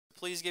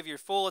please give your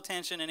full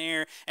attention and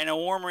ear and a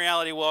warm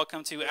reality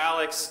welcome to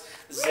Alex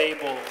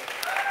Zabel.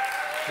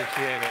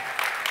 Appreciate it.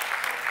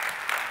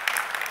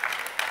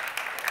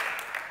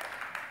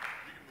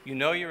 You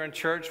know you're in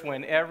church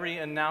when every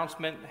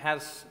announcement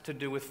has to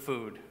do with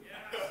food.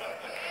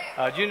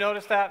 Did you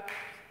notice that?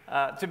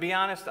 To be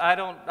honest, I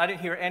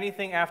didn't hear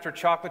anything after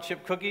chocolate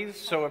chip cookies,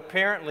 so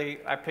apparently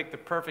I picked the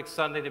perfect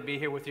Sunday to be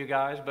here with you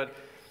guys. But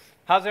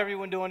how's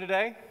everyone doing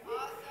today?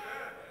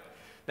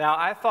 Now,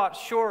 I thought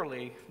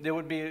surely there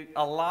would be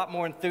a lot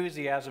more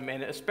enthusiasm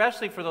in it,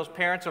 especially for those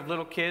parents of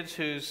little kids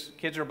whose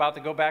kids are about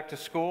to go back to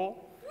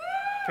school.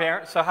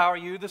 Parents, so how are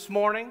you this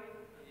morning?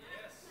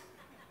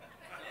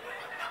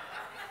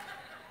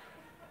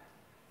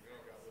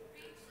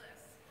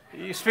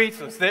 You're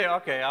speechless. There,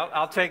 okay,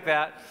 I'll take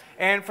that.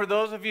 And for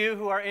those of you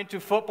who are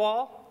into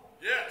football?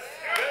 Yes.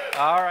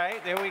 All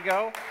right, there we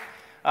go.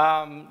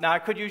 Now, I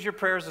could use your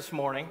prayers this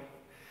morning.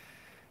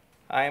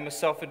 I am a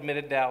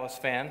self-admitted Dallas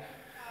fan.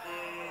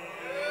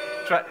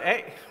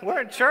 Hey, we're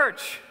in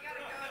church.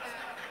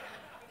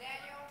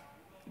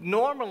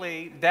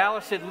 Normally,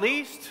 Dallas at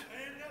least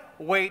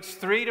waits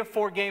 3 to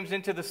 4 games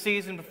into the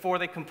season before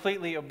they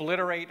completely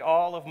obliterate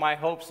all of my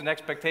hopes and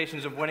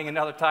expectations of winning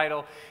another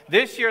title.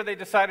 This year, they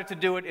decided to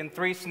do it in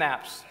 3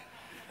 snaps.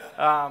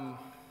 Pun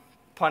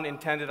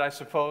intended, I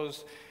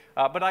suppose.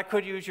 But I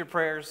could use your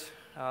prayers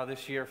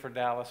this year for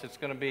Dallas. It's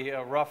going to be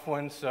a rough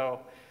one, so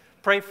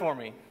pray for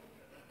me.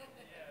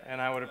 And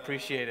I would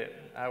appreciate it.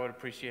 I would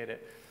appreciate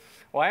it.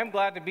 Well, I am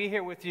glad to be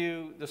here with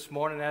you this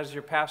morning. As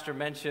your pastor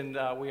mentioned,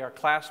 we are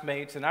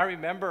classmates. And I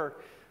remember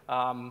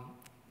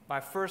my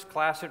first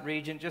class at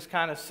Regent, just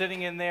kind of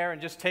sitting in there and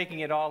just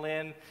taking it all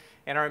in.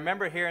 And I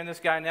remember hearing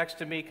this guy next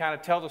to me kind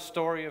of tell the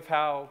story of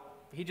how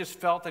he just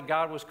felt that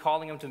God was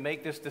calling him to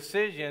make this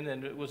decision,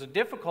 and it was a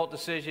difficult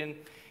decision.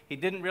 He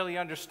didn't really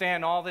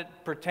understand all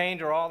that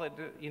pertained or all that,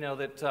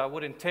 that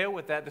would entail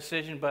with that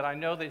decision, but I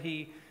know that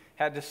he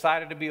had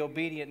decided to be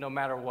obedient no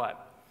matter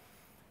what.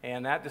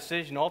 And that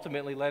decision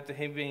ultimately led to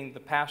him being the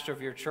pastor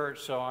of your church.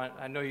 So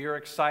I know you're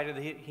excited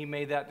that he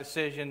made that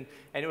decision.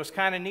 And it was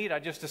kind of neat. I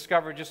just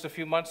discovered just a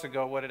few months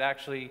ago what had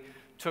actually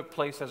took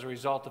place as a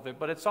result of it.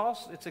 But it's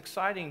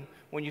exciting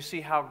when you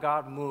see how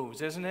God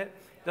moves, isn't it?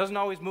 It doesn't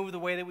always move the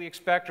way that we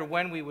expect or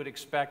when we would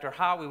expect or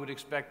how we would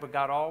expect, but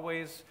God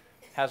always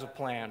has a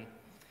plan.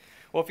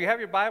 Well, if you have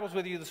your Bibles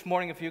with you this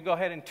morning, if you go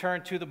ahead and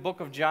turn to the book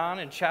of John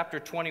in chapter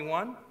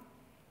 21.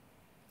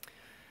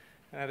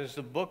 That is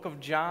the book of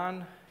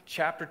John,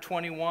 chapter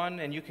 21,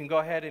 and you can go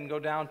ahead and go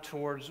down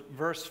towards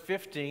verse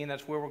 15.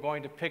 That's where we're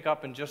going to pick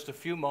up in just a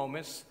few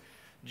moments.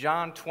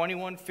 John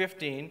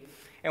 21:15.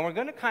 And we're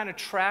going to kind of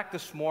track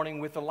this morning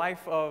with the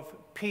life of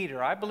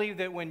Peter. I believe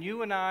that when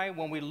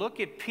we look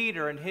at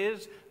Peter and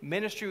his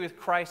ministry with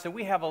Christ, that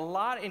we have a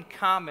lot in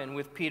common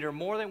with Peter,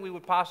 more than we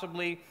would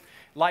possibly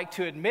like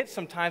to admit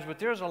sometimes, but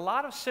there's a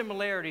lot of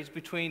similarities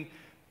between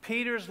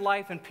Peter's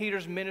life and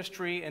Peter's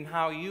ministry and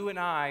how you and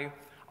I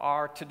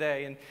are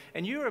today.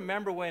 And you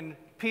remember when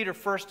Peter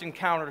first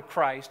encountered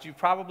Christ. You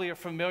probably are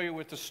familiar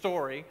with the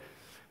story.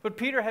 But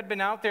Peter had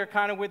been out there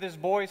kind of with his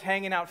boys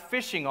hanging out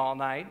fishing all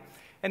night.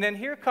 And then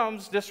here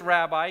comes this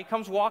rabbi. He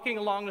comes walking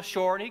along the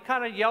shore, and he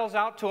kind of yells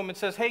out to him and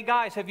says, "Hey,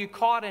 guys, have you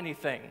caught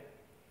anything?"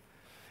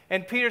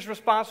 And Peter's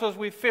response was,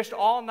 "We've fished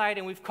all night,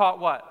 and we've caught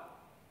what?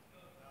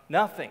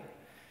 Nothing."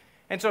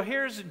 And so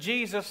here's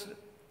Jesus,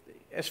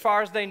 as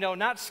far as they know,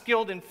 not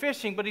skilled in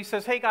fishing, but he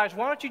says, "Hey, guys,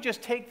 why don't you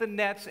just take the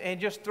nets and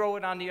just throw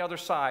it on the other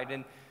side?"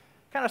 And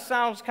kind of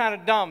sounds kind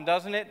of dumb,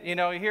 doesn't it? You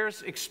know,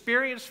 here's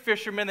experienced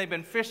fishermen. They've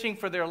been fishing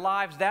for their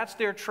lives. That's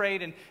their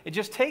trade. And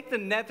just take the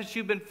net that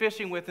you've been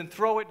fishing with and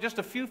throw it just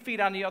a few feet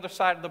on the other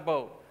side of the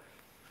boat.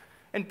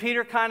 And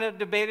Peter kind of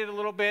debated a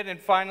little bit, and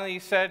finally he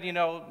said,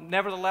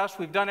 "Nevertheless,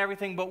 we've done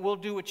everything, but we'll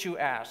do what you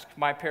ask,"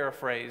 my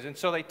paraphrase. And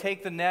so they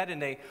take the net and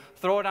they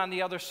throw it on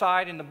the other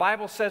side. And the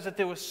Bible says that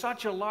there was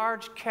such a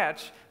large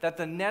catch that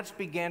the nets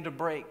began to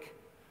break.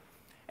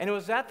 And it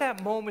was at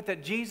that moment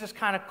that Jesus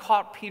kind of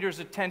caught Peter's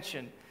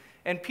attention.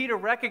 And Peter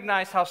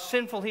recognized how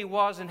sinful he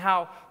was and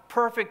how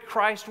perfect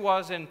Christ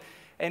was. And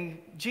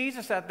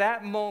Jesus at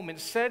that moment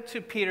said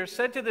to Peter,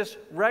 said to this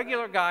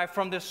regular guy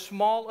from this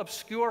small,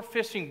 obscure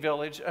fishing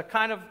village, a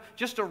kind of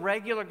just a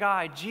regular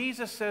guy,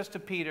 Jesus says to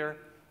Peter,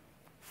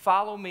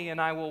 "Follow me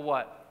and I will"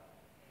 what?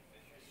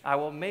 "I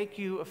will make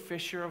you a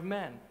fisher of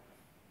men."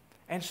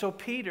 And so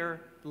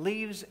Peter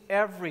leaves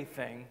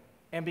everything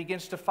and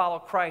begins to follow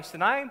Christ.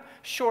 And I'm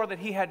sure that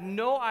he had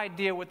no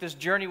idea what this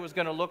journey was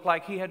going to look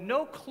like. He had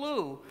no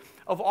clue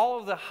of all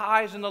of the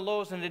highs and the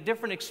lows and the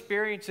different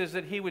experiences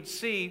that he would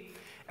see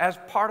as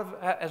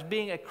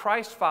being a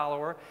Christ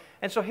follower.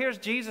 And so here's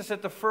Jesus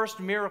at the first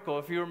miracle.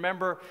 If you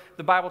remember,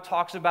 the Bible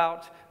talks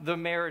about the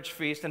marriage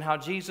feast and how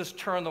Jesus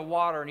turned the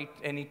water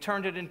and he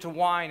turned it into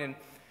wine.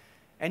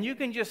 And you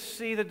can just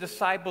see the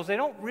disciples. They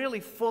don't really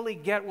fully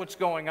get what's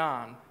going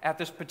on at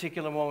this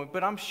particular moment.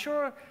 But I'm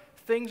sure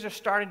things are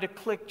starting to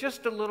click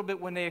just a little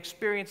bit when they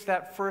experience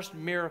that first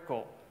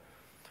miracle.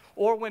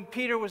 Or when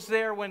Peter was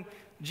there, when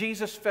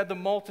Jesus fed the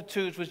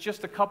multitudes with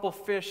just a couple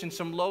fish and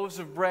some loaves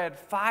of bread,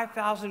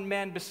 5,000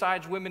 men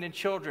besides women and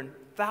children,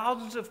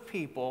 thousands of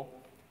people.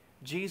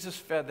 Jesus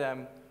fed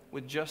them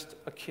with just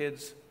a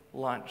kid's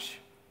lunch.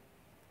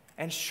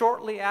 And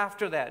shortly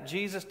after that,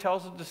 Jesus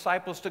tells the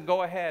disciples to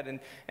go ahead.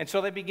 And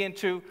so they begin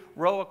to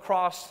row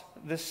across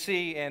the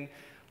sea. And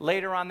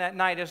later on that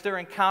night, as they're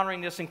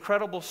encountering this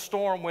incredible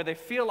storm where they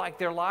feel like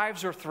their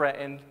lives are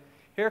threatened,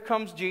 here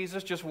comes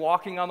Jesus just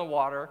walking on the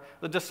water.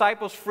 The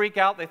disciples freak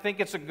out. They think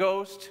it's a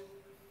ghost.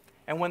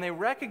 And when they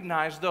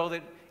recognize, though,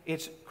 that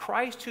it's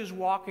Christ who's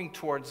walking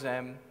towards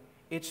them,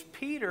 it's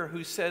Peter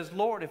who says,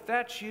 "Lord, if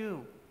that's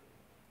you,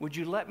 would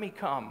you let me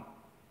come?"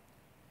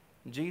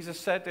 And Jesus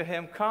said to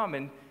him, "Come."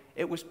 And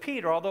it was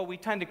Peter, although we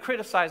tend to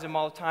criticize him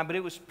all the time, but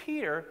it was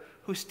Peter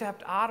who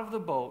stepped out of the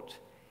boat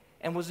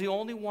and was the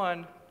only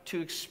one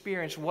to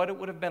experience what it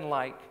would have been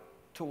like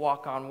to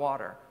walk on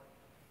water.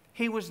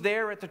 He was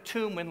there at the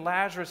tomb when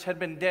Lazarus had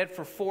been dead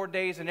for 4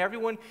 days and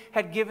everyone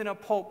had given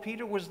up hope.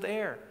 Peter was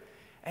there,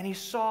 and he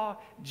saw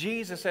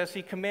Jesus as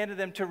he commanded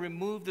them to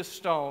remove the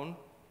stone,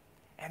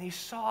 and he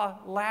saw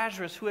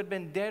Lazarus, who had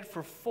been dead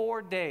for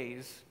 4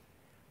 days,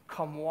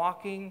 come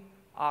walking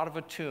out of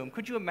a tomb.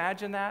 Could you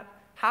imagine that?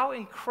 How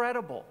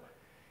incredible.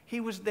 He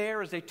was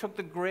there as they took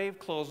the grave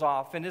clothes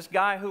off, and this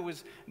guy who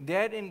was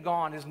dead and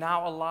gone is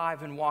now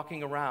alive and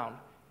walking around.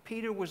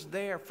 Peter was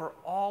there for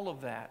all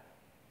of that.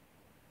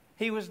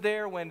 He was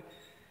there when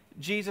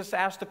Jesus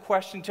asked the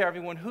question to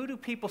everyone, "Who do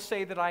people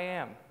say that I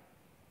am?"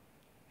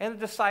 And the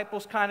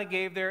disciples kind of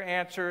gave their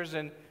answers,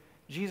 and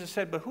Jesus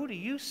said, "But who do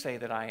you say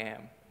that I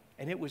am?"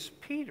 And it was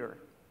Peter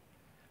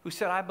who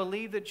said, "I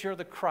believe that you're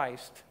the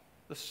Christ,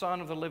 the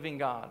Son of the living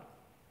God."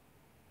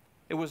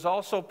 It was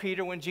also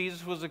Peter, when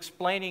Jesus was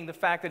explaining the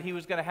fact that he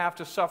was going to have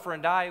to suffer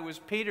and die, it was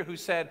Peter who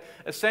said,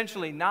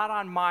 essentially, "Not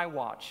on my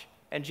watch."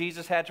 And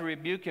Jesus had to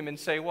rebuke him and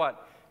say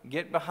what?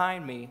 "Get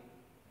behind me,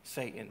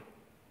 Satan."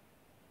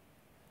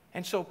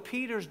 And so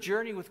Peter's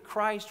journey with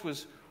Christ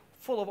was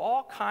full of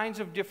all kinds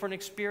of different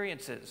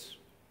experiences.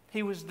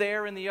 He was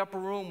there in the upper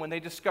room when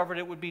they discovered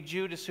it would be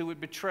Judas who would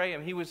betray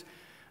him. He was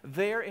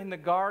there in the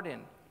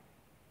garden,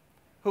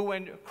 who,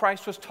 when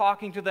Christ was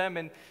talking to them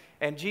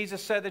and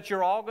Jesus said that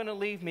you're all going to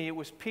leave me, it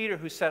was Peter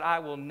who said, "I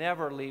will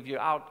never leave you.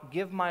 I'll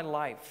give my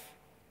life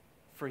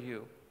for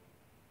you."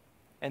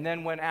 And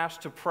then when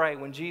asked to pray,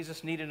 when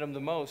Jesus needed him the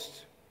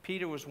most,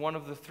 Peter was one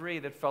of the three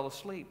that fell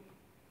asleep.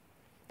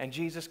 And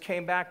Jesus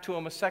came back to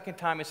him a second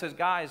time and says,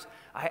 "Guys,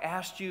 I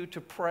asked you to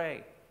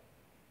pray.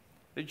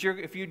 That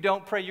if you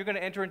don't pray, you're going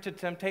to enter into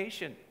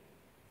temptation."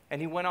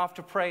 And he went off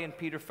to pray, and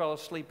Peter fell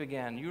asleep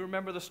again. You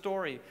remember the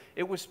story.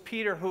 It was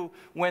Peter who,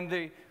 when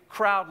the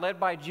crowd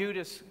led by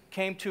Judas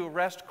came to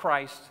arrest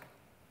Christ,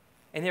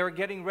 and they were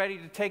getting ready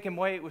to take him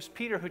away, it was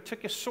Peter who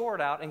took his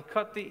sword out and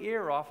cut the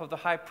ear off of the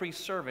high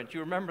priest's servant. You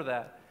remember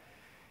that?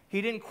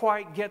 He didn't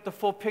quite get the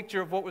full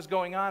picture of what was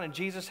going on, and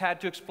Jesus had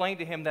to explain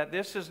to him that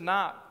this is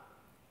not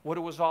what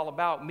it was all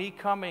about. Me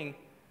coming,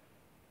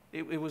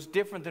 it was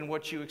different than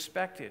what you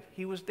expected.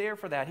 He was there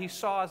for that. He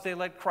saw as they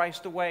led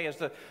Christ away, as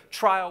the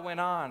trial went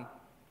on.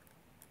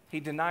 He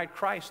denied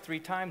Christ 3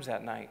 times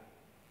that night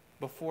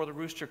before the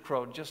rooster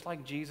crowed, just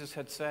like Jesus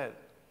had said.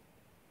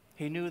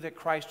 He knew that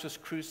Christ was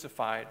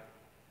crucified.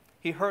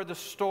 He heard the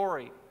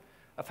story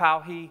of how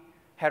he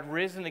had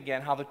risen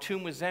again, how the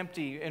tomb was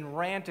empty, and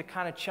ran to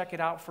kind of check it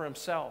out for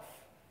himself.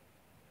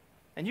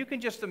 And you can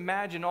just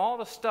imagine all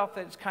the stuff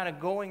that's kind of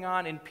going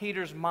on in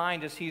Peter's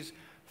mind as he's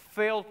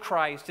failed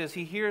Christ, as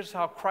he hears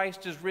how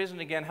Christ is risen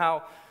again,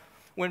 how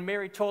when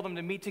Mary told them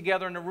to meet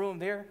together in the room,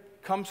 there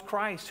comes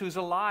Christ who's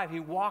alive. He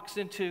walks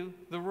into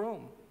the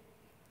room.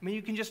 I mean,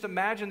 you can just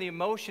imagine the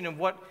emotion of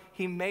what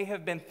he may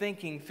have been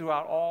thinking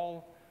throughout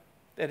all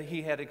that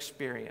he had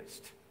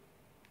experienced.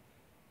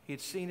 He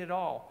had seen it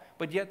all.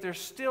 But yet there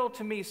still,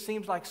 to me,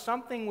 seems like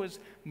something was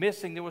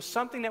missing. There was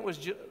something that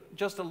was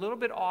just a little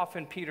bit off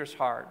in Peter's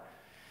heart.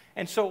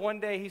 And so one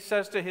day he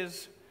says to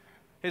his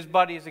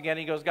buddies again,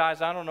 he goes,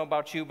 "Guys, I don't know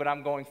about you, but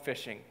I'm going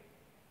fishing."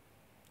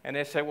 And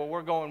they say, "Well,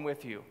 we're going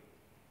with you."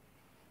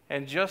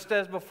 And just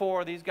as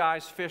before, these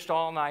guys fished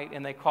all night,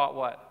 and they caught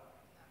what?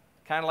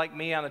 Kind of like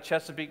me on the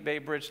Chesapeake Bay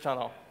Bridge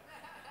Tunnel.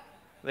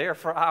 There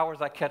for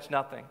hours, I catch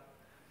nothing.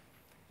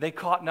 They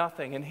caught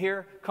nothing. And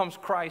here comes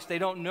Christ. They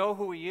don't know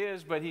who he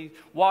is, but he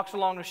walks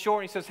along the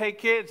shore and he says, "Hey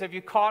kids, have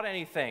you caught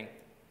anything?"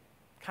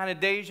 Kind of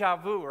deja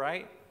vu,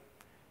 right?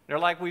 They're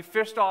like, "We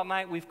fished all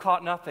night, we've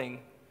caught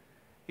nothing."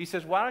 He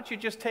says, "Why don't you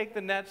just take the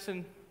nets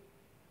and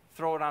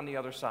throw it on the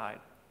other side?"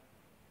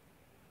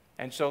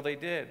 And so they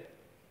did.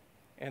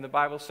 And the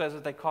Bible says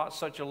that they caught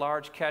such a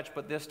large catch,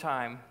 but this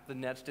time the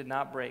nets did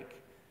not break.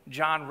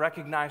 John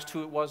recognized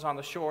who it was on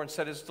the shore and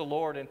said, "It's the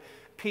Lord." And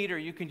Peter,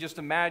 you can just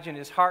imagine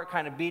his heart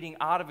kind of beating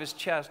out of his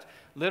chest,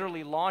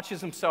 literally launches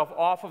himself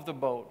off of the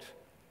boat.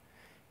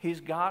 He's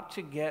got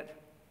to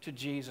get to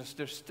Jesus.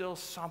 There's still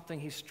something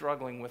he's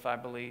struggling with, I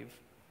believe.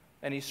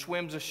 And he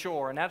swims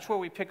ashore. And that's where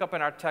we pick up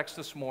in our text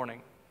this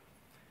morning.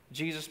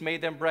 Jesus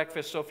made them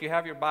breakfast. So if you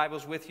have your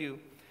Bibles with you,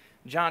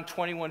 John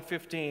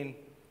 21:15,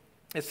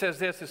 it says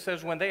this. It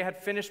says, when they had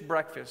finished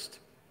breakfast,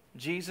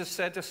 Jesus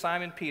said to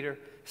Simon Peter,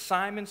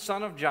 "Simon,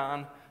 son of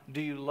John,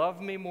 do you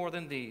love me more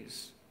than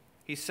these?"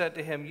 He said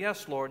to him,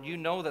 "Yes, Lord, you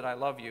know that I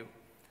love you."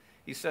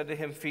 He said to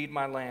him, "Feed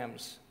my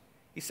lambs."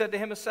 He said to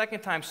him a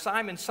second time,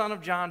 "Simon, son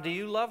of John, do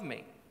you love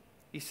me?"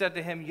 He said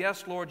to him,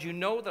 "Yes, Lord, you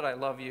know that I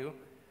love you."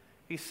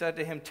 He said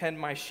to him, "Tend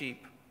my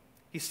sheep."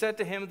 He said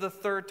to him the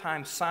third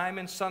time,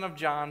 "Simon, son of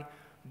John,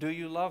 do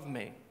you love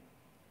me?"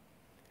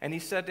 And he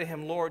said to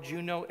him, "Lord,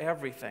 you know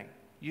everything.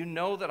 You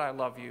know that I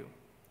love you."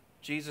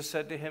 Jesus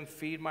said to him,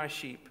 "Feed my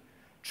sheep.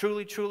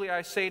 Truly, truly,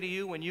 I say to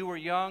you, when you were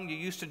young, you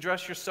used to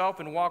dress yourself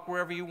and walk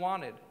wherever you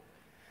wanted.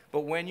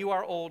 But when you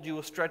are old, you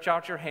will stretch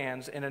out your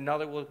hands, and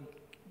another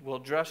will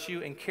dress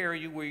you and carry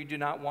you where you do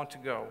not want to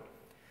go."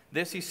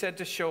 This he said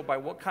to show by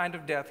what kind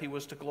of death he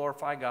was to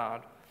glorify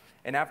God.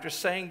 And after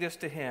saying this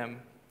to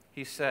him,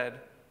 he said,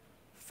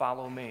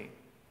 "Follow me."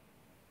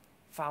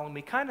 Follow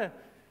me. Kind of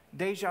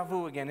deja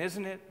vu again,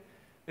 isn't it?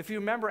 If you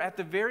remember at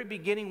the very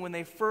beginning when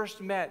they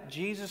first met,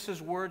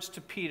 Jesus' words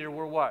to Peter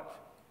were what?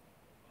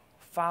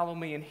 Follow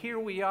me. And here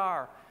we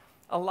are.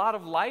 A lot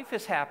of life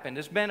has happened.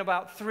 It's been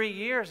about 3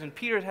 years, and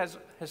Peter has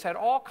had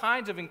all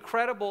kinds of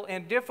incredible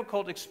and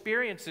difficult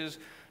experiences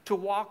to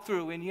walk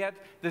through. And yet,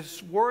 the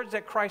words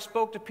that Christ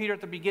spoke to Peter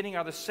at the beginning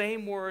are the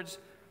same words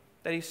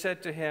that he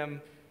said to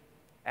him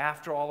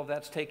after all of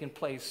that's taken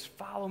place.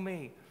 Follow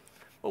me.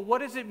 Well, what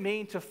does it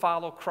mean to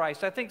follow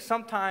Christ? I think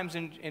sometimes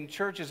in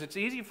churches it's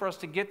easy for us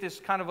to get this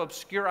kind of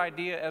obscure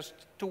idea as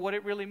to what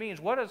it really means.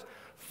 What does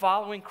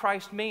following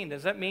Christ mean?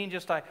 Does that mean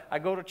just I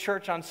go to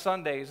church on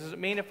Sundays? Does it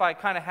mean if I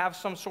kind of have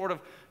some sort of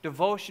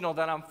devotional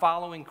that I'm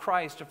following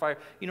Christ? If I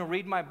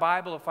read my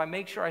Bible, if I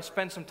make sure I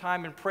spend some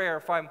time in prayer,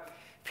 if I'm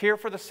here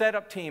for the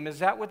setup team, is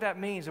that what that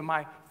means? Am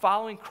I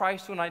following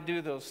Christ when I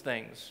do those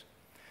things?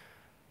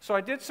 So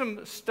I did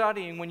some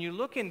studying. When you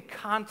look in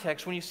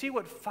context, when you see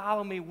what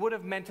follow me would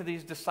have meant to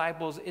these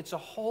disciples, it's a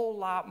whole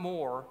lot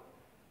more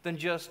than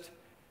just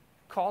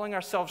calling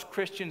ourselves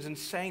Christians and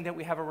saying that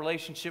we have a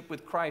relationship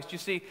with Christ. You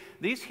see,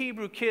 these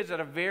Hebrew kids at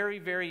a very,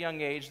 very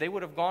young age, they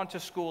would have gone to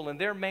school and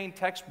their main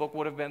textbook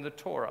would have been the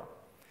Torah.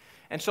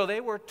 And so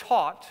they were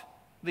taught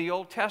the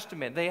Old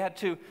Testament. They had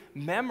to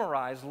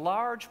memorize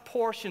large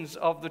portions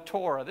of the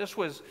Torah. This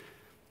was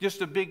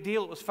just a big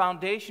deal. It was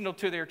foundational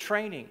to their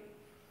training.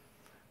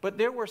 But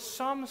there were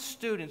some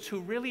students who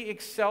really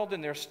excelled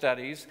in their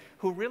studies,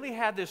 who really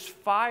had this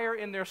fire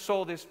in their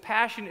soul, this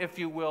passion, if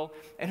you will,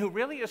 and who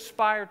really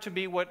aspired to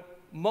be what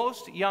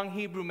most young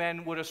Hebrew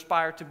men would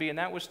aspire to be, and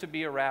that was to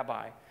be a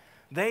rabbi.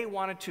 They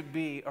wanted to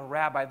be a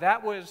rabbi.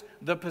 That was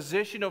the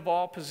position of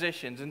all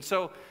positions. And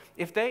so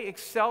if they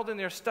excelled in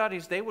their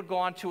studies, they would go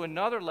on to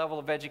another level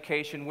of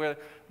education where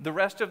the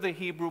rest of the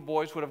Hebrew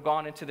boys would have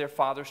gone into their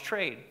father's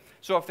trade.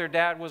 So if their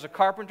dad was a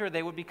carpenter,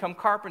 they would become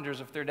carpenters.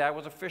 If their dad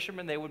was a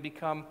fisherman, they would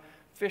become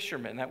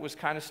fishermen. That was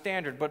kind of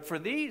standard. But for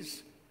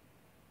these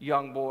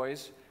young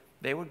boys,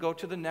 they would go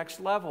to the next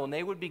level, and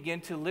they would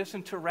begin to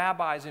listen to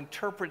rabbis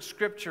interpret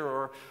Scripture,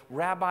 or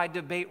rabbi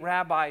debate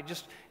rabbi,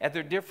 just at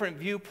their different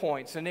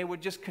viewpoints. And they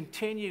would just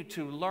continue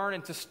to learn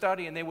and to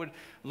study, and they would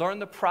learn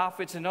the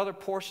prophets and other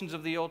portions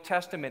of the Old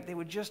Testament. They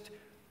would just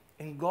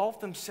engulf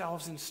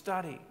themselves in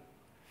study.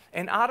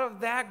 And out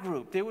of that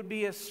group, there would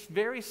be a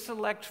very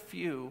select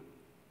few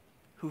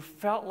who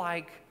felt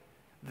like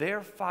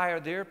their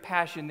fire, their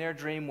passion, their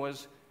dream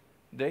was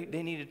they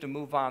needed to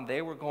move on.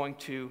 They were going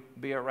to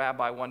be a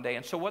rabbi one day.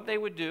 And so what they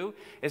would do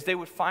is they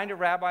would find a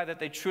rabbi that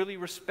they truly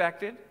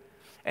respected,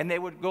 and they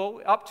would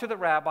go up to the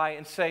rabbi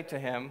and say to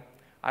him,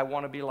 "I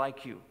want to be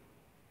like you."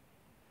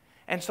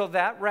 And so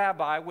that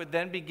rabbi would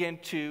then begin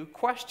to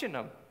question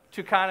them,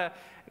 to kind of,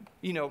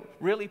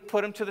 really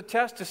put them to the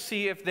test to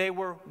see if they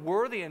were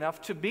worthy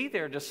enough to be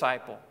their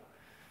disciple.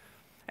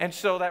 And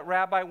so that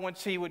rabbi,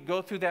 once he would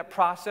go through that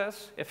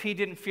process, if he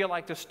didn't feel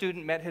like the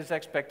student met his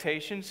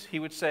expectations, he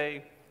would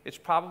say, "It's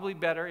probably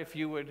better if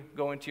you would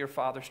go into your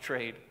father's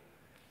trade,"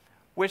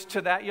 which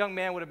to that young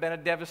man would have been a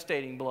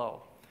devastating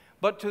blow.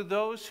 But to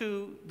those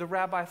who the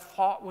rabbi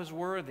thought was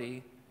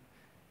worthy,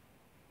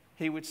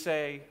 he would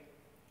say,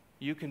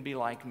 "You can be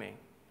like me."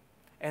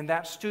 And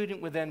that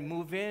student would then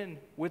move in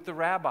with the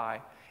rabbi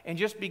and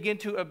just begin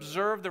to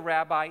observe the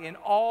rabbi in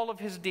all of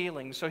his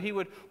dealings. So he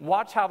would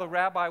watch how the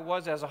rabbi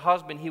was as a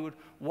husband. He would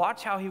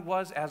watch how he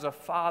was as a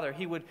father.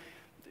 He would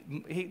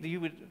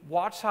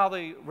watch how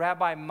the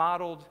rabbi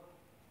modeled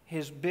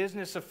his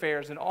business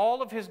affairs and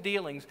all of his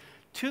dealings,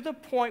 to the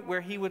point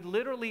where he would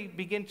literally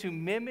begin to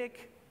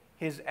mimic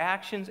his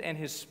actions and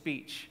his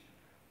speech.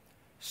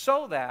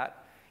 So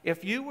that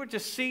if you were to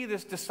see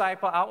this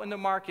disciple out in the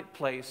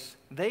marketplace,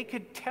 they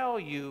could tell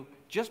you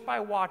just by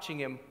watching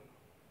him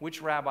which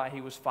rabbi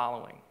he was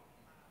following.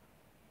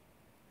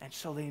 And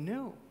so they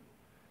knew.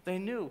 They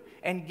knew.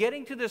 And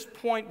getting to this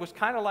point was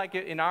kind of like,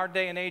 in our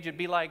day and age, it'd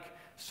be like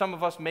some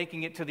of us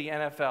making it to the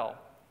NFL.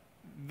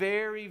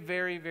 Very,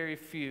 very, very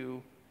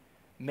few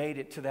made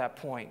it to that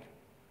point.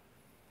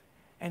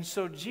 And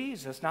so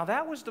Jesus, now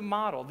that was the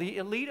model, the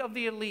elite of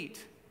the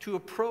elite, to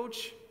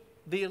approach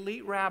the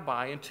elite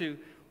rabbi and to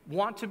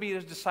want to be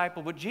his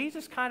disciple. But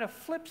Jesus kind of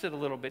flips it a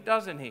little bit,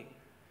 doesn't he?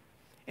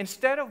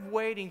 Instead of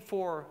waiting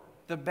for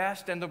the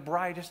best and the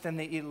brightest and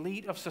the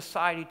elite of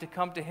society to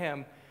come to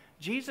him,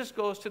 Jesus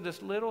goes to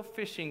this little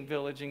fishing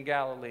village in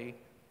Galilee,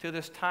 to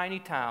this tiny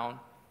town,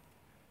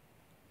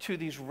 to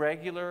these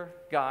regular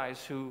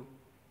guys who,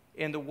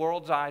 in the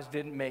world's eyes,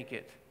 didn't make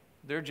it.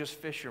 They're just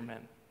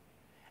fishermen.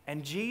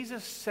 And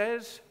Jesus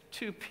says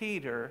to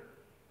Peter,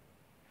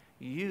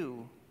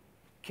 you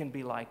can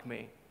be like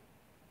me.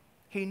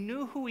 He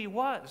knew who he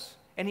was,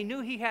 and he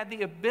knew he had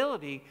the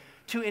ability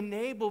to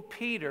enable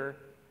Peter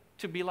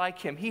to be like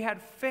him. He had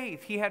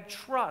faith, he had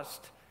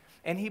trust,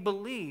 and he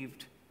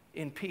believed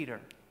in Peter.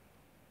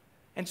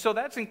 And so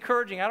that's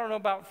encouraging. I don't know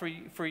about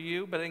for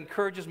you, but it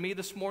encourages me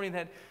this morning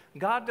that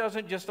God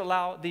doesn't just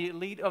allow the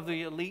elite of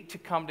the elite to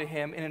come to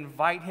him and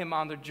invite him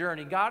on the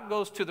journey. God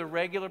goes to the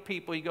regular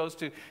people. He goes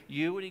to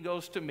you and he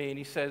goes to me, and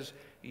he says,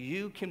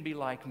 you can be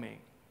like me.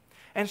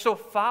 And so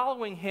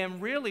following him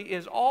really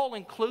is all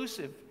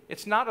inclusive.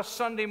 It's not a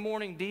Sunday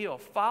morning deal.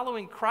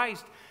 Following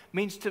Christ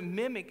means to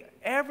mimic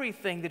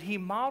everything that he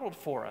modeled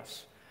for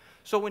us.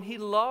 So when he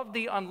loved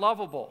the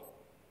unlovable,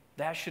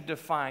 that should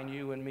define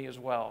you and me as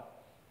well.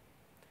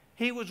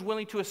 He was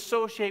willing to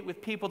associate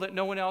with people that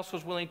no one else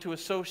was willing to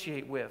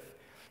associate with.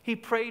 He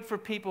prayed for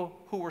people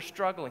who were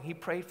struggling. He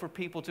prayed for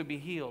people to be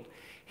healed.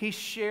 He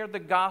shared the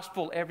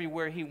gospel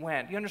everywhere he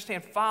went. You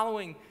understand,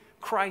 following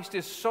Christ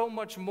is so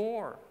much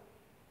more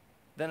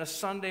than a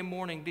Sunday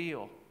morning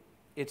deal.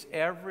 It's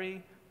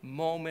every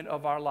moment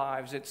of our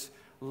lives. It's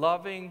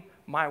loving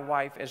my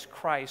wife as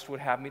Christ would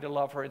have me to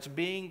love her. It's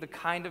being the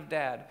kind of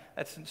dad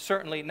that's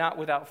certainly not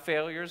without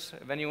failures.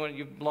 If anyone,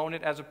 you've blown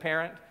it as a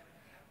parent,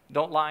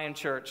 don't lie in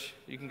church.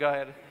 You can go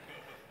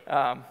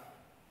ahead.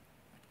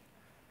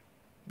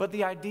 But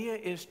the idea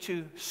is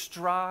to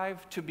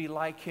strive to be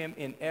like him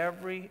in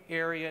every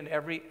area, in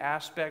every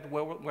aspect,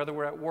 whether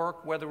we're at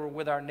work, whether we're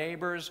with our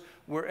neighbors,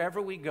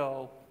 wherever we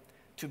go,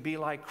 to be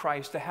like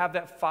Christ, to have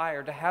that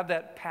fire, to have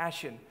that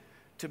passion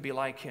to be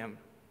like him.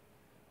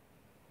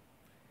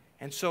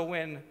 And so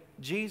when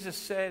Jesus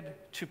said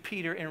to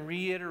Peter and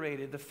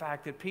reiterated the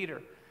fact that,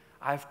 Peter,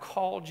 I've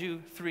called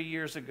you 3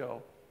 years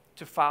ago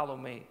to follow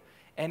me.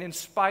 And in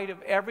spite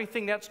of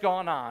everything that's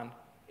gone on,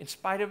 in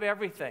spite of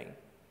everything,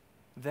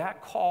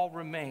 that call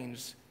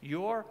remains.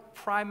 Your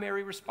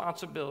primary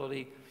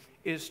responsibility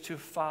is to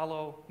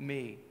follow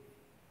me.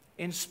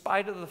 In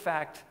spite of the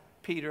fact,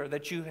 Peter,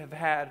 that you have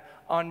had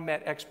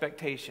unmet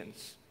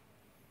expectations.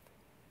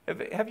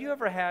 Have you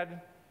ever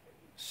had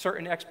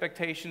certain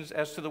expectations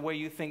as to the way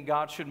you think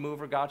God should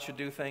move or God should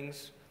do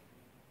things?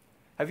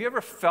 Have you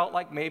ever felt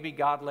like maybe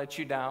God let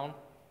you down?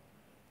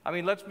 I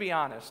mean, let's be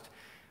honest.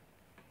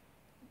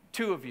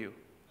 2 of you.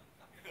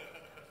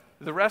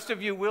 The rest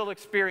of you will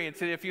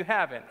experience it if you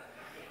haven't.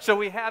 So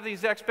we have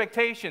these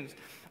expectations.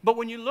 But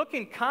when you look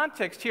in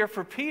context here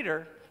for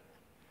Peter,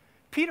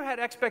 Peter had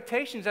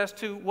expectations as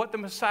to what the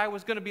Messiah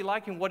was going to be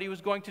like and what he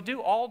was going to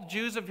do. All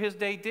Jews of his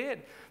day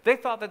did. They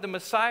thought that the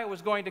Messiah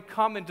was going to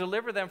come and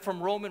deliver them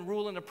from Roman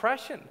rule and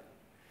oppression.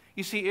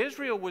 You see,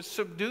 Israel was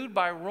subdued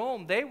by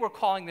Rome. They were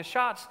calling the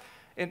shots.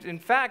 In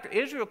fact,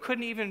 Israel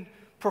couldn't even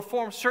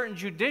perform certain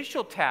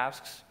judicial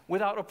tasks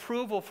without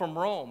approval from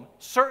Rome.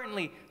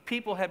 Certainly,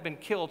 people had been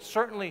killed.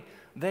 Certainly,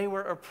 they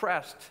were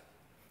oppressed.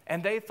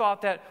 And they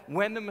thought that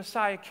when the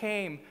Messiah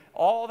came,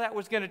 all that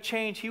was going to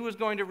change. He was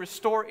going to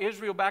restore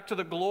Israel back to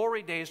the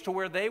glory days, to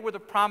where they were the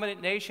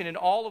prominent nation in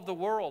all of the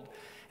world.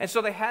 And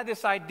so they had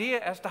this idea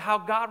as to how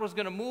God was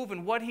going to move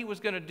and what he was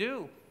going to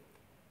do.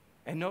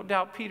 And no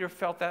doubt Peter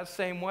felt that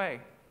same way.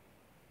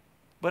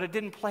 But it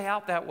didn't play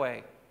out that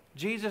way.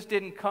 Jesus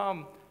didn't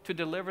come to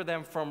deliver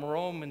them from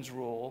Rome's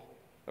rule.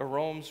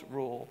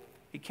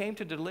 He came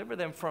to deliver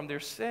them from their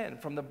sin,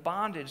 from the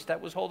bondage that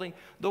was holding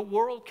the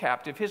world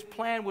captive. His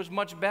plan was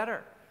much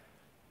better.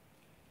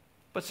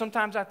 But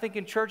sometimes I think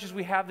in churches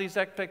we have these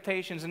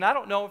expectations, and I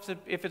don't know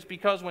if it's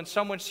because when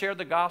someone shared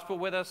the gospel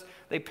with us,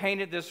 they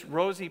painted this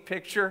rosy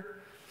picture.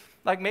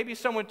 Like maybe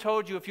someone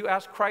told you if you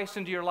ask Christ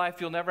into your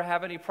life, you'll never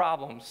have any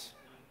problems.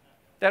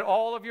 That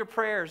all of your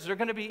prayers are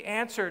going to be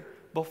answered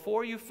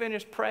before you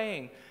finish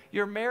praying.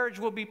 Your marriage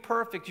will be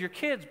perfect. Your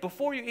kids,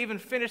 before you even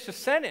finish a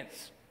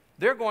sentence,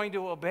 they're going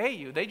to obey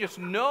you. They just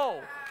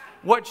know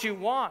what you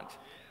want.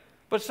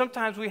 But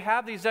sometimes we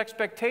have these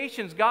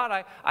expectations.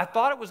 God, I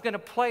thought it was going to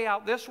play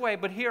out this way,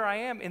 but here I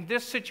am in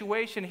this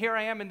situation. Here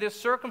I am in this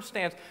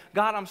circumstance.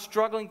 God, I'm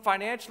struggling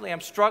financially.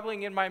 I'm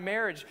struggling in my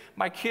marriage.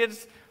 My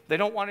kids, they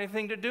don't want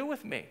anything to do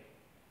with me.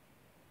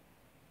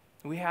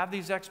 We have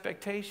these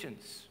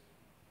expectations.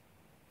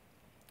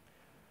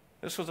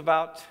 This was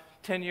about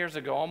 10 years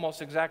ago,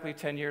 almost exactly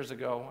 10 years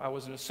ago. I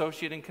was an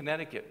associate in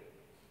Connecticut,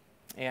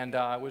 and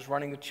I was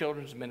running the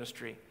children's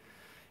ministry.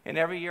 And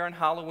every year on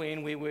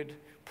Halloween, we would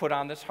put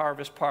on this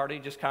harvest party,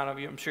 just kind of,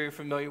 I'm sure you're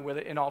familiar with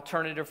it, an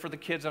alternative for the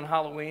kids on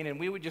Halloween. And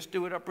we would just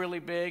do it up really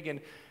big and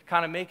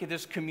kind of make it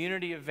this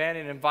community event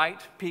and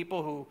invite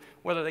people who,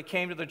 whether they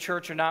came to the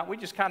church or not, we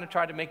just kind of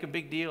tried to make a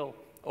big deal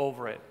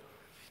over it.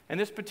 And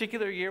this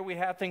particular year, we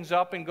had things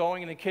up and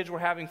going, and the kids were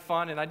having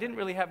fun. And I didn't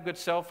really have good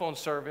cell phone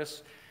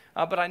service.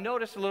 But I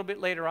noticed a little bit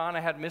later on I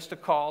had missed a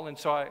call, and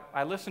so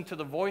I listened to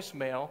the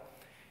voicemail,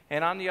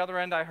 and on the other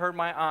end I heard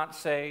my aunt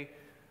say,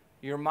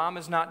 "Your mom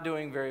is not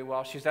doing very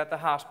well. She's at the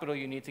hospital.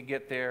 You need to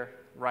get there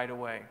right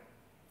away."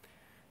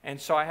 And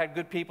so I had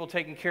good people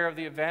taking care of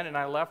the event, and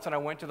I left and I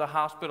went to the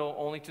hospital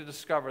only to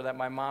discover that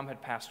my mom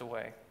had passed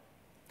away.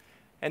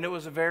 And it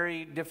was a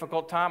very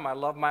difficult time. I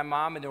love my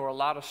mom, and there were a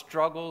lot of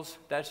struggles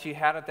that she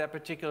had at that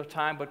particular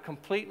time, but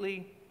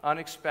completely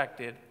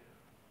unexpected.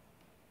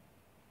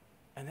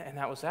 And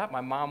that was that.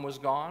 My mom was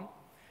gone.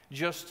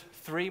 Just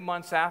 3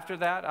 months after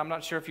that, I'm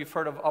not sure if you've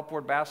heard of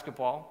Upward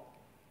Basketball,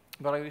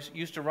 but I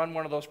used to run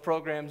one of those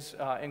programs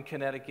in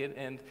Connecticut.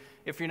 And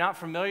if you're not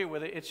familiar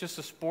with it, it's just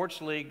a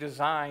sports league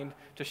designed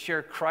to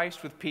share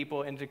Christ with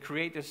people and to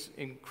create this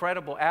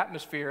incredible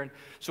atmosphere. And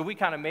so we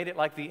kind of made it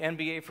like the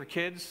NBA for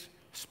kids.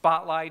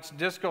 Spotlights,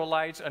 disco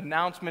lights,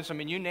 announcements. I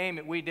mean, you name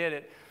it, we did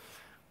it.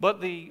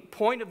 But the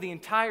point of the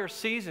entire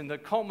season, the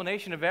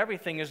culmination of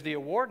everything, is the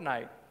award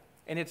night.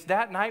 And it's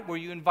that night where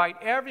you invite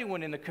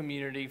everyone in the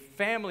community,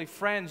 family,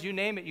 friends, you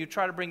name it. You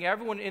try to bring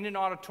everyone in an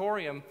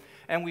auditorium.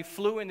 And we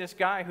flew in this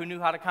guy who knew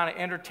how to kind of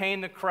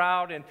entertain the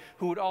crowd and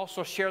who would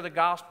also share the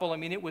gospel. I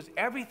mean, it was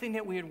everything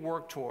that we had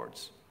worked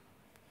towards.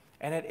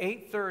 And at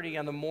 8:30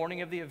 on the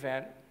morning of the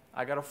event,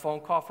 I got a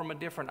phone call from a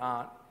different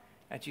aunt.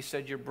 And she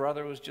said, "Your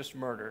brother was just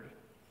murdered."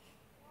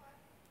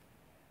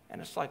 And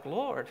it's like,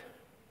 Lord,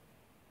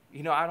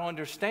 I don't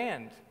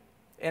understand.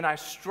 And I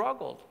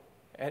struggled.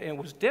 And it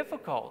was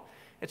difficult.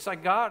 It's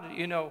like, God,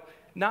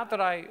 not that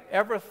I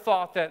ever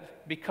thought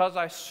that because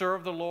I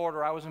served the Lord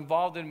or I was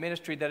involved in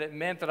ministry that it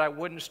meant that I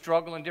wouldn't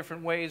struggle in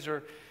different ways,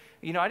 or,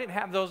 I didn't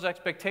have those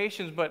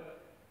expectations,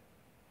 but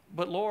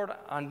Lord,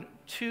 on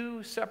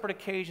 2 separate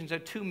occasions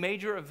at 2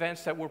 major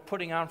events that we're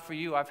putting on for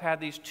you, I've had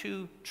these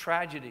 2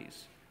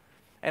 tragedies.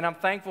 And I'm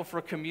thankful for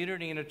a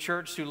community and a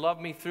church who loved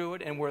me through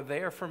it and were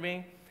there for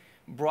me,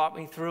 brought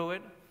me through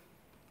it.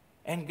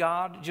 And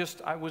God,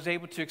 I was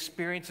able to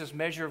experience this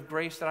measure of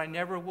grace that I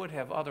never would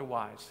have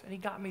otherwise. And He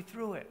got me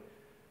through it.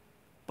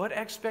 But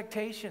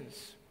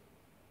expectations.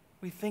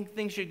 We think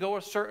things should go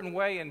a certain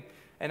way. And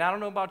I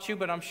don't know about you,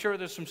 but I'm sure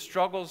there's some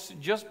struggles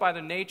just by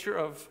the nature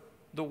of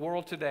the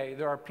world today.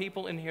 There are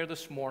people in here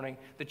this morning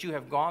that you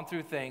have gone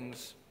through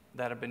things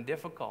that have been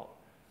difficult,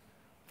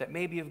 that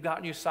maybe have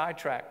gotten you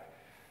sidetracked.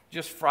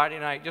 Just Friday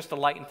night, just to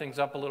lighten things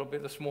up a little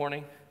bit this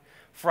morning.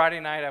 Friday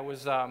night I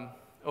was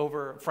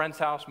over at a friend's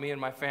house. Me and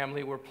my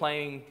family were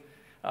playing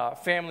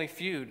Family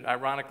Feud,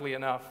 ironically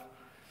enough.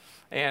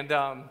 And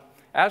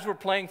as we're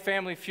playing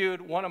Family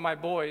Feud, one of my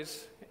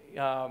boys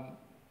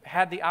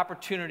had the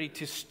opportunity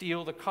to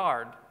steal the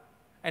card.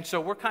 And so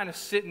we're kind of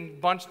sitting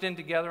bunched in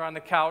together on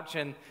the couch,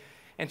 and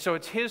so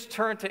it's his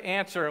turn to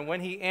answer. And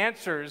when he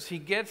answers, he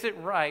gets it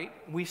right.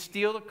 We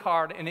steal the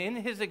card, and in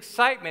his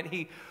excitement,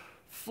 he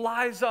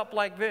flies up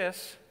like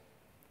this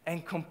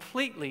and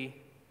completely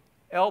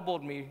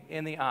elbowed me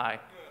in the eye.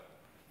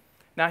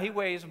 Now, he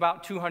weighs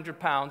about 200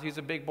 pounds. He's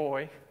a big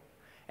boy.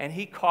 And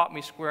he caught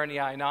me square in the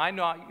eye. Now, I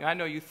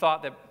know you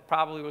thought that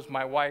probably was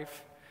my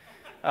wife.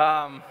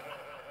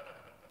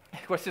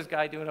 What's this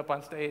guy doing up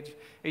on stage?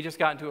 He just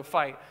got into a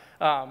fight.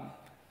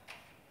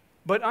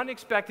 But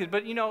unexpected.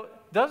 But,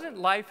 doesn't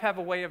life have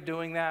a way of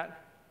doing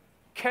that?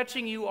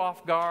 Catching you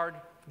off guard,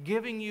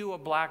 giving you a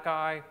black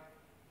eye.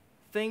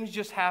 Things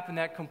just happen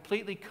that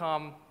completely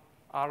come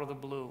out of the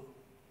blue.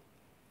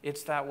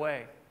 It's that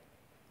way.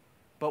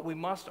 But we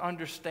must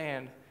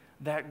understand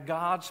that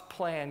God's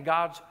plan,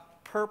 God's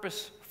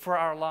purpose for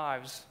our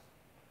lives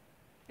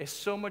is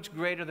so much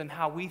greater than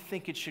how we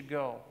think it should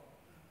go.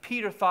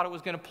 Peter thought it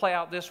was going to play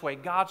out this way.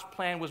 God's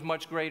plan was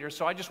much greater.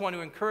 So I just want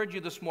to encourage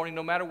you this morning,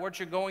 no matter what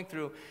you're going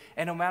through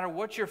and no matter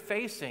what you're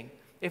facing,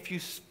 if you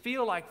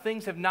feel like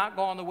things have not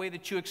gone the way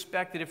that you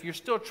expected, if you're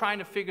still trying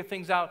to figure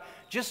things out,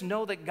 just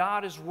know that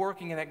God is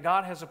working and that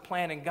God has a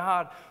plan and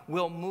God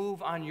will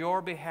move on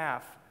your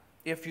behalf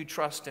if you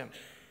trust Him.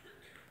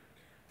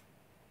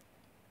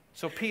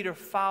 So Peter,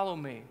 follow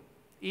me,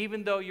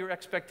 even though your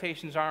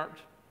expectations aren't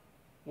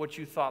what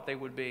you thought they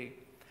would be.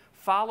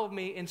 Follow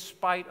me in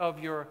spite of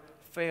your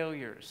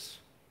failures.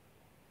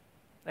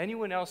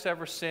 Anyone else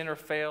ever sin or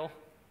fail?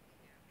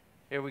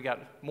 Here we got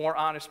more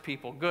honest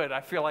people. Good,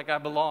 I feel like I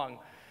belong.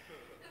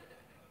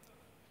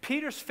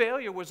 Peter's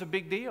failure was a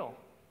big deal.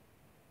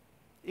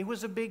 It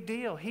was a big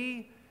deal.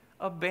 He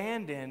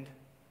abandoned,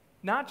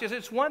 not just,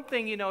 it's one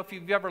thing, if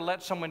you've ever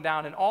let someone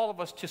down, and all of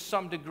us to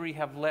some degree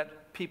have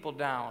let people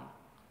down.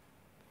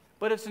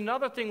 But it's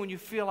another thing when you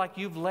feel like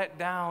you've let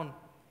down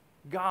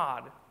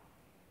God.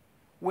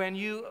 When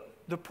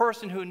the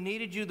person who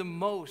needed you the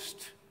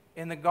most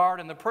in the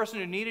garden, the person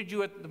who needed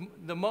you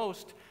the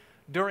most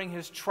during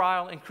His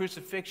trial and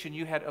crucifixion,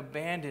 you had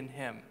abandoned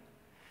Him.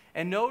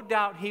 And no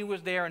doubt He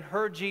was there and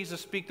heard Jesus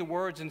speak the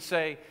words and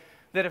say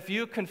that if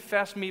you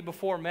confess me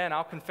before men,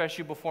 I'll confess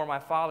you before my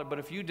Father. But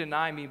if you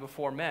deny me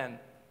before men,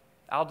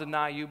 I'll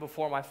deny you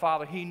before my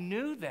Father. He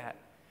knew that.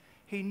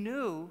 He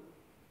knew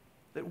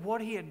that what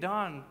He had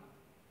done,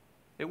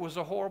 it was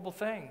a horrible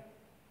thing.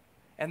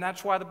 And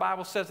that's why the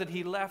Bible says that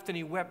He left and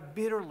He wept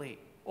bitterly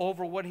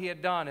over what he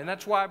had done. And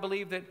that's why I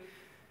believe that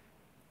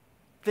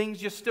things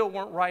just still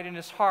weren't right in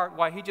his heart,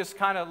 why he just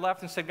kind of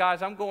left and said,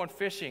 guys, I'm going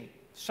fishing.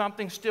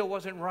 Something still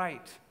wasn't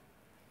right.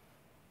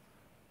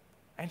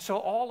 And so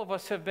all of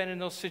us have been in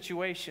those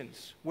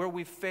situations where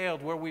we've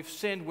failed, where we've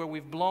sinned, where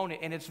we've blown it.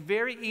 And it's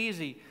very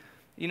easy.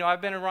 You know,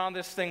 I've been around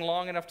this thing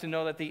long enough to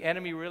know that the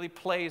enemy really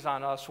plays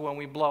on us when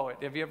we blow it.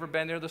 Have you ever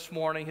been there this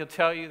morning? He'll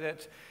tell you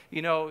that,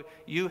 you know,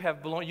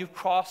 you've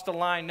crossed the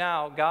line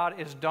now.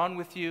 God is done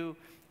with you.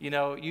 You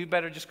know, you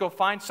better just go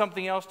find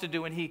something else to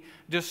do. And he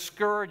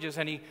discourages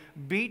and he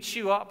beats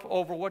you up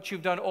over what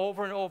you've done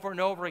over and over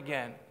and over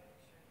again.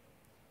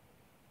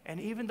 And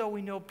even though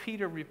we know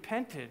Peter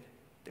repented,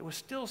 there was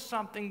still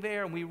something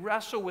there, and we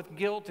wrestle with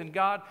guilt. And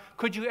God,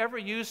 could you ever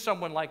use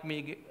someone like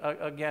me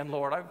again,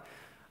 Lord?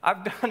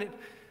 I've done it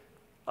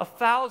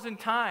 1,000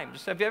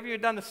 times. Have you ever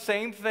done the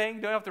same thing?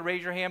 You don't have to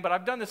raise your hand, but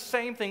I've done the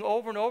same thing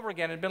over and over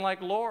again and been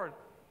like, Lord,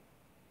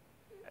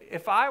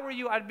 if I were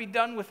you, I'd be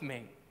done with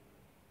me.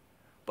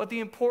 But the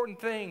important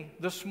thing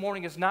this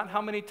morning is not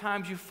how many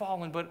times you've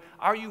fallen, but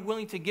are you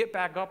willing to get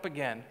back up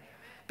again?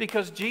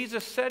 Because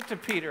Jesus said to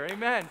Peter,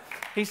 amen,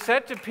 he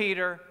said to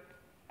Peter,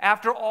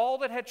 after all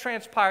that had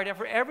transpired,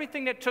 after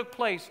everything that took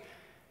place,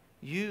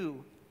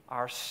 you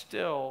are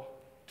still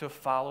to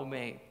follow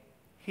me.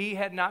 He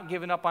had not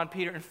given up on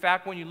Peter. In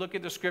fact, when you look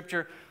at the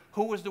scripture,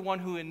 who was the one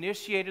who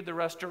initiated the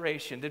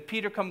restoration? Did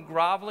Peter come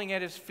groveling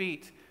at his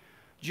feet?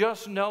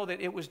 Just know that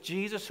it was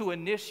Jesus who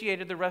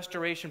initiated the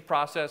restoration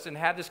process and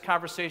had this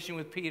conversation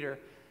with Peter.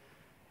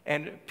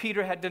 And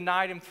Peter had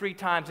denied him 3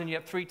 times, and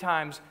yet 3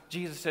 times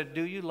Jesus said,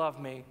 do you love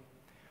me?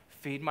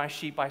 Feed my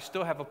sheep. I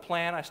still have a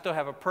plan. I still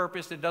have a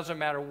purpose. It doesn't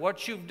matter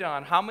what you've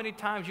done, how many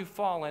times you've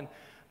fallen,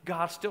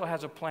 God still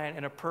has a plan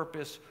and a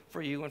purpose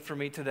for you and for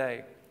me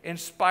today. In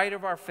spite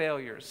of our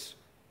failures,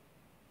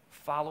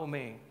 follow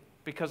me.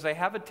 Because they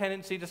have a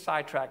tendency to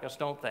sidetrack us,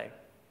 don't they?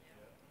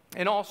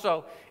 And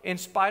also, in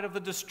spite of the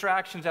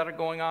distractions that are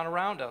going on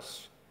around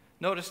us.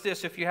 Notice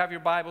this, if you have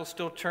your Bible,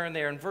 still turn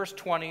there. In verse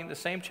 20, the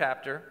same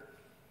chapter,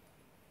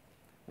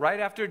 right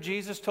after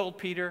Jesus told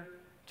Peter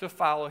to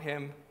follow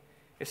him,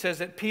 it says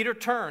that Peter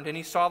turned and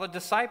he saw the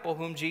disciple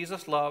whom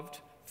Jesus loved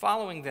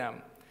following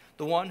them,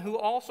 the one who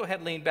also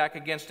had leaned back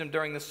against him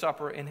during the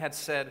supper and had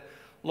said,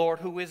 Lord,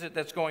 who is it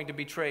that's going to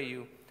betray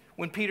you?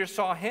 When Peter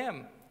saw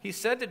him, he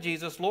said to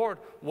Jesus, Lord,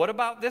 what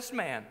about this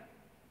man?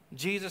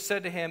 Jesus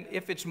said to him,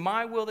 if it's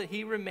my will that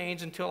he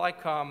remains until I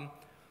come,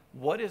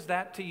 what is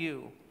that to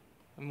you?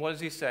 And what does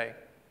he say?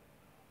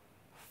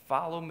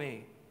 Follow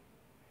me.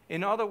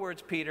 In other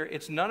words, Peter,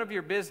 it's none of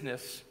your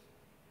business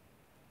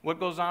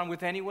what goes on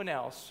with anyone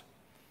else.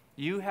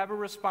 You have a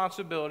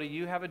responsibility,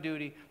 you have a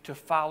duty to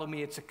follow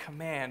me. It's a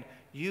command.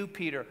 You,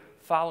 Peter,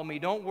 follow me.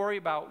 Don't worry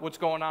about what's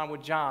going on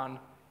with John.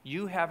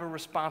 You have a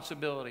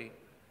responsibility.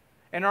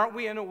 And aren't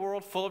we in a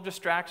world full of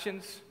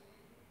distractions?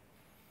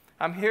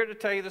 I'm here to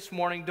tell you this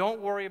morning,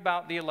 don't worry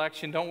about the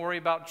election. Don't worry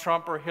about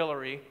Trump or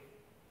Hillary.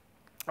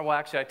 Well,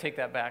 actually, I take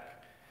that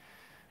back.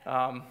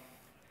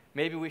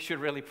 Maybe we should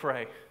really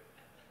pray.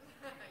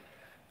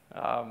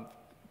 Can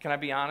I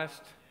be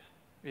honest?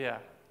 Yeah,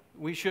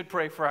 we should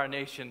pray for our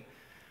nation.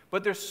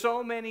 But there's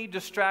so many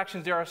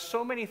distractions. There are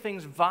so many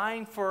things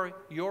vying for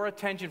your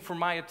attention, for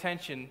my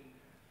attention.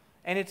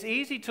 And it's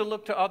easy to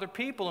look to other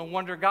people and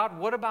wonder, God,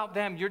 what about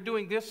them? You're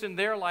doing this in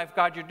their life.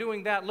 God, you're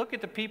doing that. Look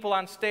at the people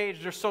on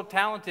stage. They're so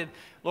talented.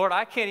 Lord,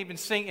 I can't even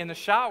sing in the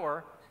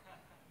shower.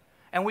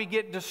 And we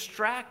get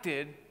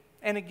distracted.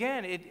 And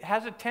again, it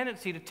has a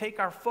tendency to take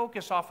our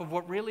focus off of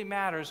what really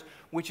matters,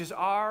 which is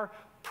our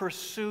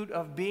pursuit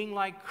of being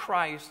like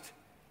Christ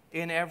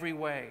in every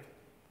way.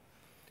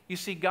 You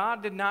see,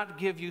 God did not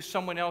give you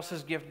someone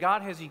else's gift.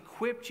 God has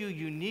equipped you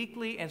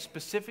uniquely and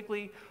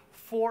specifically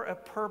for a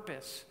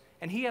purpose.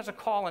 And He has a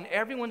call in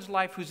everyone's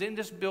life who's in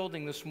this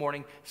building this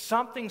morning,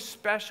 something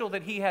special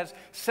that He has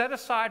set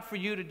aside for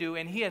you to do,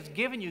 and He has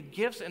given you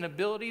gifts and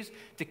abilities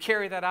to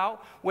carry that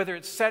out, whether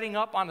it's setting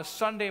up on a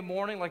Sunday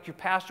morning like your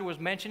pastor was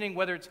mentioning,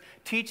 whether it's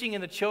teaching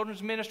in the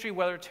children's ministry,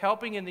 whether it's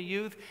helping in the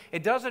youth.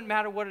 It doesn't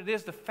matter what it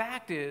is. The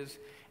fact is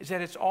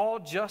that it's all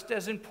just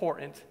as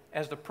important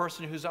as the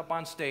person who's up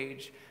on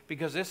stage,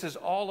 because this is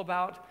all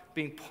about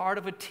being part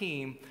of a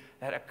team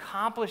that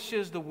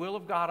accomplishes the will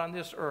of God on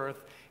this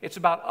earth. It's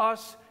about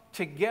us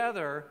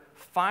together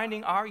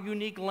finding our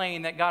unique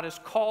lane that God has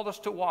called us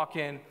to walk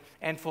in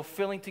and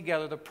fulfilling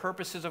together the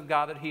purposes of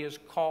God that He has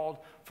called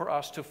for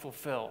us to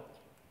fulfill.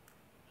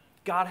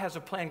 God has a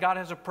plan. God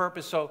has a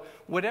purpose. So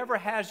whatever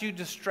has you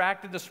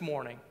distracted this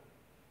morning,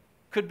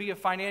 could be a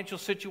financial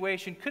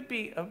situation, could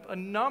be a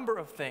number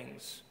of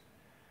things,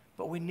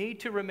 but we need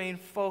to remain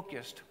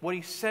focused. What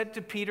He said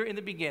to Peter in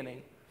the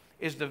beginning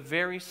is the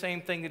very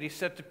same thing that He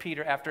said to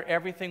Peter after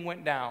everything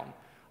went down.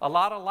 A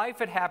lot of life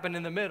had happened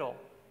in the middle,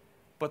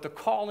 but the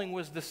calling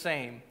was the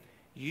same.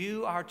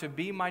 You are to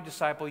be my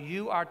disciple.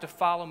 You are to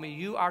follow me.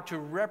 You are to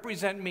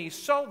represent me,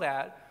 so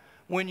that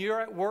when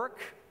you're at work,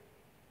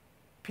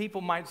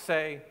 people might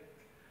say,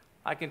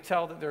 I can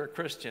tell that they're a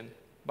Christian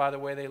by the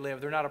way they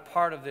live. They're not a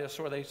part of this,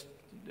 or they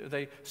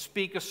they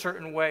speak a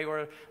certain way,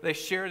 or they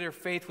share their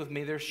faith with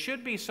me. There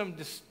should be some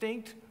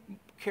distinct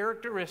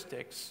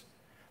characteristics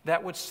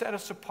that would set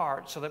us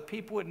apart so that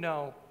people would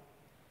know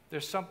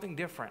there's something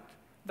different.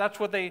 That's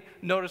what they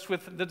noticed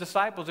with the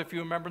disciples, if you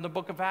remember in the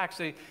book of Acts.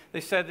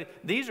 They said that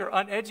these are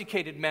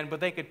uneducated men, but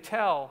they could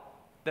tell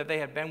that they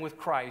had been with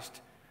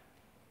Christ.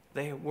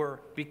 They were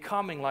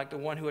becoming like the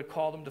one who had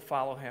called them to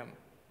follow him.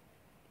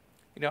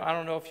 You know, I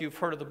don't know if you've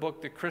heard of the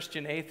book, The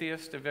Christian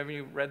Atheist. Have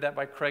you read that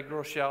by Craig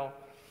Groeschel?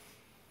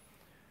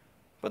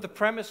 But the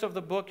premise of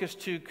the book is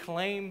to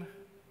claim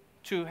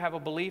to have a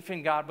belief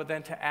in God, but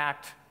then to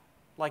act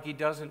like he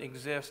doesn't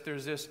exist.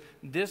 There's this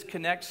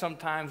disconnect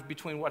sometimes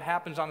between what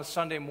happens on a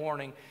Sunday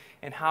morning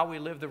and how we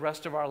live the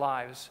rest of our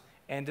lives.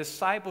 And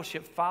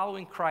discipleship,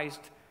 following Christ,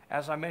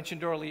 as I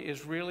mentioned earlier,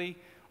 is really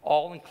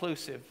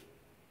all-inclusive.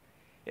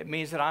 It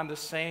means that I'm the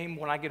same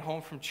when I get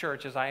home from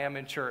church as I am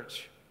in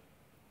church.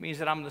 It means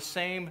that I'm the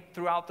same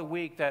throughout the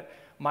week, that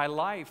my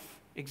life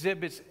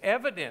exhibits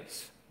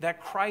evidence that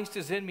Christ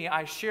is in me.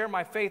 I share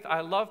my faith.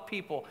 I love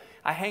people.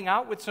 I hang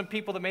out with some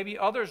people that maybe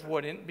others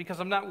wouldn't, because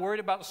I'm not worried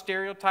about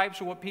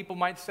stereotypes or what people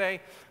might say,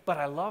 but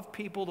I love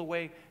people the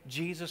way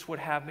Jesus would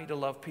have me to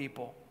love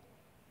people.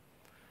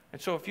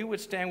 And so if you would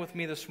stand with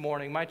me this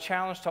morning, my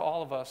challenge to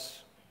all of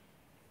us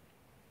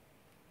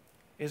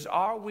is,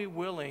 are we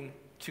willing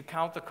to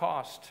count the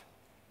cost?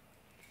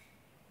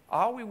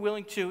 Are we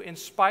willing to, in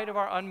spite of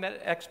our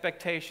unmet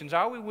expectations,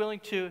 are we willing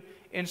to,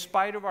 in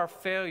spite of our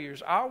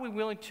failures, are we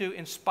willing to,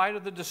 in spite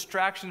of the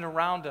distraction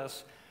around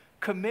us,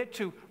 commit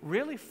to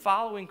really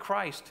following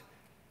Christ,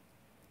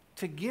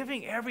 to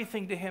giving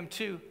everything to him,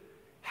 to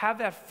have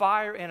that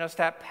fire in us,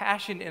 that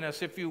passion in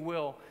us, if you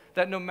will,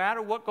 that no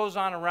matter what goes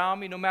on around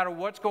me, no matter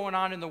what's going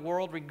on in the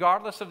world,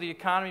 regardless of the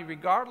economy,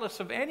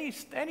 regardless of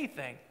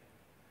anything,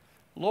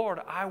 Lord,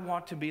 I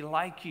want to be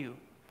like you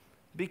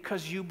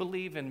because you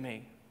believe in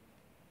me,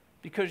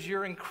 because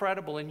you're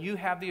incredible and you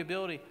have the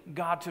ability,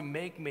 God, to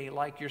make me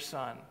like your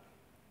son.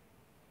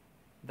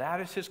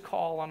 That is his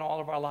call on all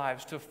of our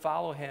lives, to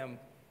follow him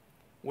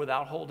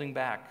without holding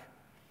back.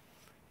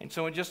 And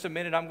so in just a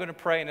minute, I'm going to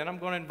pray, and then I'm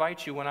going to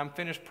invite you when I'm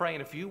finished praying.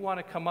 If you want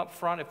to come up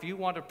front, if you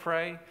want to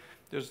pray,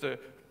 there's the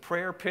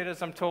prayer pit,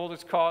 as I'm told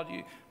it's called.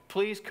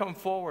 Please come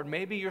forward.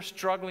 Maybe you're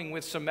struggling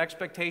with some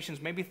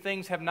expectations. Maybe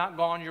things have not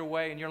gone your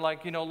way, and you're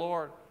like, you know,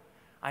 Lord,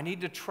 I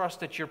need to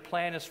trust that your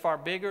plan is far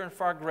bigger and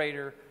far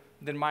greater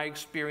than my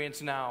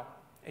experience now.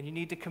 And you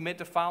need to commit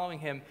to following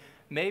him.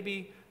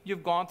 Maybe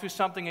you've gone through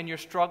something and you're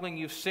struggling,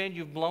 you've sinned,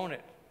 you've blown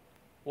it.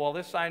 Well,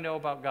 this I know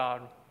about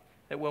God,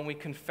 that when we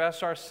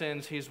confess our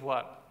sins, he's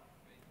what?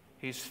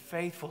 He's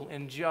faithful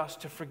and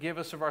just to forgive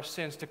us of our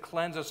sins, to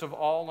cleanse us of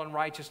all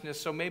unrighteousness.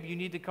 So maybe you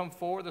need to come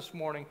forward this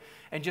morning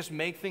and just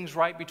make things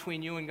right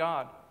between you and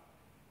God.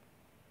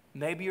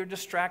 Maybe you're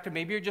distracted.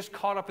 Maybe you're just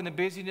caught up in the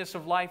busyness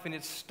of life and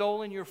it's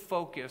stolen your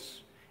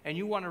focus, and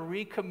you want to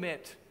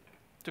recommit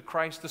to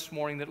Christ this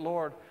morning, that,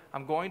 Lord,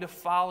 I'm going to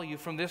follow you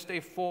from this day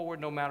forward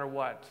no matter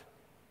what.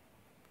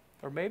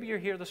 Or maybe you're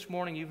here this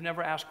morning, you've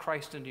never asked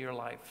Christ into your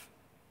life.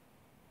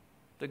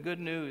 The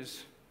good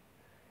news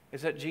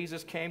is that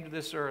Jesus came to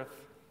this earth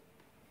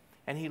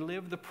and he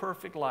lived the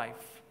perfect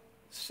life,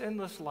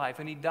 sinless life,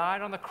 and he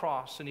died on the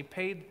cross and he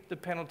paid the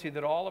penalty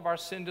that all of our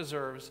sin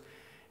deserves.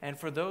 And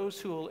for those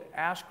who will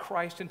ask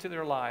Christ into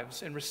their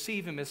lives and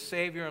receive him as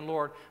Savior and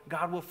Lord,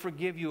 God will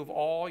forgive you of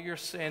all your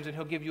sins and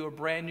he'll give you a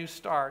brand new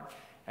start,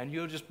 and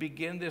you'll just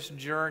begin this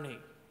journey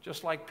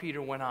just like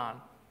Peter went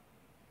on.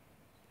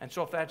 And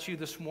so if that's you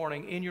this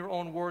morning, in your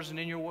own words and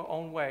in your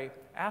own way,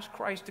 ask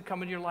Christ to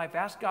come into your life.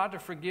 Ask God to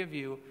forgive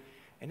you.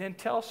 And then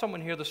tell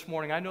someone here this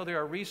morning, I know there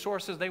are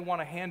resources they want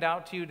to hand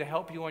out to you to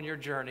help you on your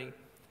journey.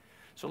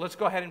 So let's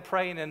go ahead and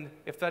pray. And then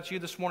if that's you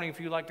this morning, if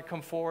you'd like to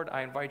come forward,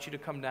 I invite you to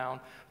come down.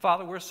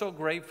 Father, we're so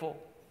grateful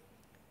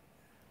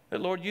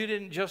that, Lord, you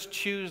didn't just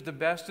choose the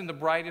best and the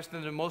brightest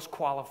and the most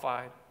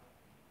qualified.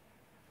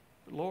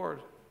 But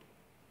Lord,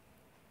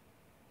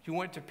 you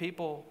went to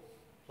people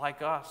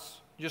like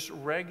us, just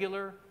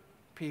regular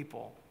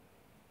people.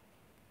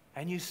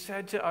 And you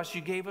said to us,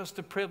 you gave us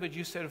the privilege,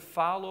 you said,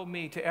 follow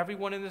me, to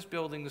everyone in this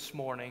building this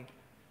morning,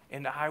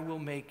 and I will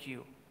make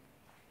you.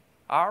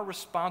 Our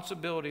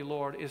responsibility,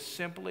 Lord, is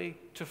simply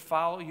to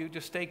follow you,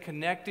 to stay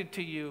connected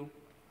to you,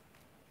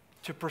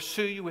 to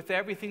pursue you with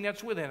everything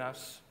that's within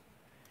us.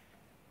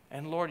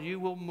 And Lord, you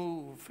will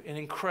move in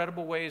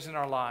incredible ways in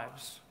our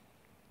lives.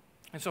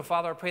 And so,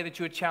 Father, I pray that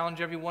you would challenge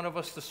every one of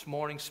us this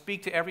morning,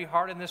 speak to every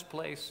heart in this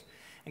place.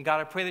 And God,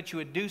 I pray that you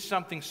would do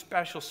something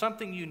special,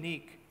 something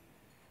unique.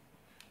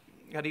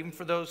 God, even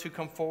for those who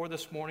come forward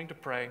this morning to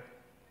pray,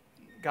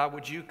 God,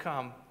 would you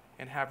come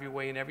and have your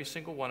way in every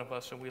single one of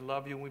us? And we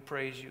love you and we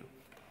praise you.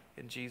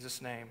 In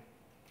Jesus' name,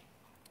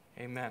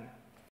 amen.